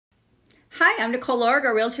Hi, I'm Nicole Lorig,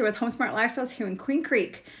 a realtor with HomeSmart Lifestyles here in Queen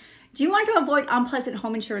Creek. Do you want to avoid unpleasant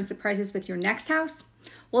home insurance surprises with your next house?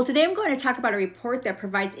 Well, today I'm going to talk about a report that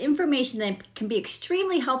provides information that can be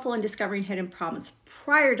extremely helpful in discovering hidden problems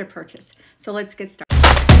prior to purchase. So let's get started.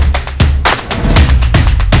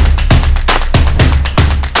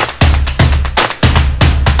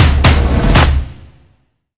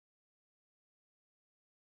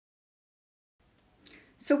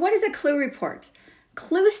 So what is a C.L.U.E report?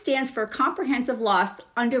 C.L.U.E stands for Comprehensive Loss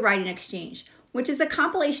Underwriting Exchange, which is a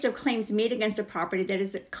compilation of claims made against a property that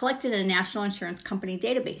is collected in a national insurance company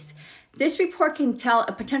database. This report can tell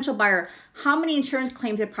a potential buyer how many insurance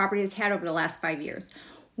claims a property has had over the last 5 years,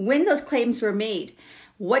 when those claims were made,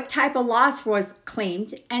 what type of loss was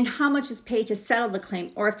claimed, and how much is paid to settle the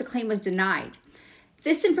claim or if the claim was denied.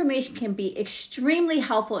 This information can be extremely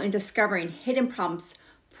helpful in discovering hidden problems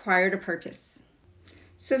prior to purchase.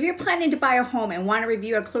 So if you're planning to buy a home and want to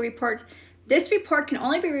review a C.L.U.E report, this report can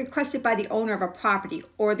only be requested by the owner of a property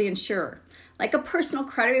or the insurer. Like a personal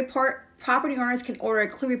credit report, property owners can order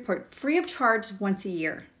a C.L.U.E report free of charge once a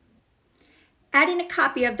year. Adding a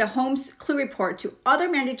copy of the home's C.L.U.E report to other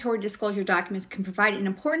mandatory disclosure documents can provide an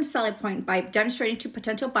important selling point by demonstrating to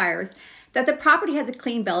potential buyers that the property has a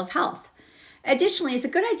clean bill of health. Additionally, it's a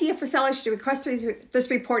good idea for sellers to request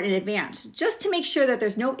this report in advance, just to make sure that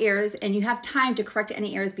there's no errors and you have time to correct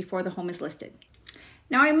any errors before the home is listed.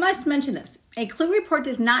 Now, I must mention this. A C.L.U.E report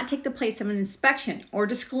does not take the place of an inspection or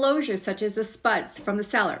disclosure such as the SPUDs from the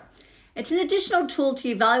seller. It's an additional tool to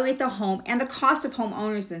evaluate the home and the cost of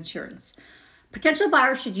homeowners insurance. Potential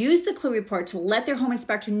buyers should use the C.L.U.E report to let their home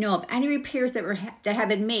inspector know of any repairs that have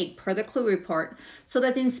been made per the C.L.U.E report so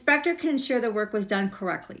that the inspector can ensure the work was done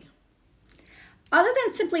correctly. Other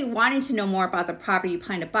than simply wanting to know more about the property you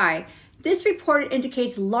plan to buy, this report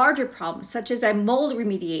indicates larger problems such as a mold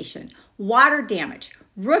remediation, water damage,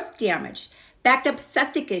 roof damage, backed up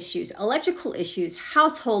septic issues, electrical issues,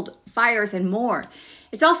 household fires, and more.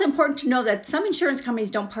 It's also important to know that some insurance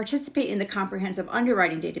companies don't participate in the comprehensive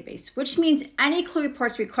underwriting database, which means any C.L.U.E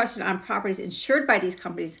reports requested on properties insured by these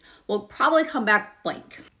companies will probably come back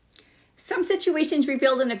blank. Some situations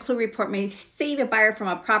revealed in a C.L.U.E report may save a buyer from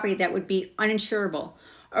a property that would be uninsurable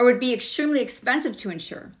or would be extremely expensive to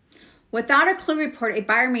insure. Without a C.L.U.E report, a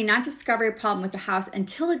buyer may not discover a problem with the house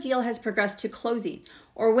until the deal has progressed to closing,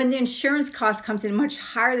 or when the insurance cost comes in much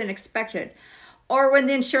higher than expected, or when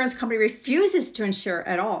the insurance company refuses to insure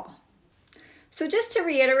at all. So just to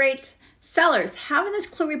reiterate, sellers, having this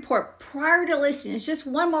C.L.U.E report prior to listing is just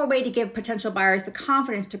one more way to give potential buyers the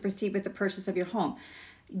confidence to proceed with the purchase of your home,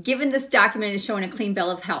 given this document is showing a clean bill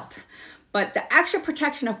of health. But the extra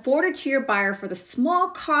protection afforded to your buyer for the small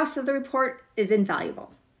cost of the report is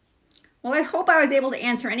invaluable. Well, I hope I was able to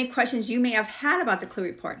answer any questions you may have had about the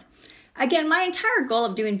C.L.U.E report. Again, my entire goal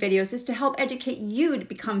of doing videos is to help educate you to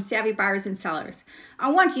become savvy buyers and sellers. I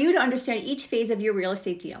want you to understand each phase of your real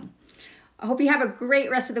estate deal. I hope you have a great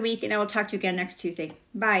rest of the week, and I will talk to you again next Tuesday.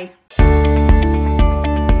 Bye.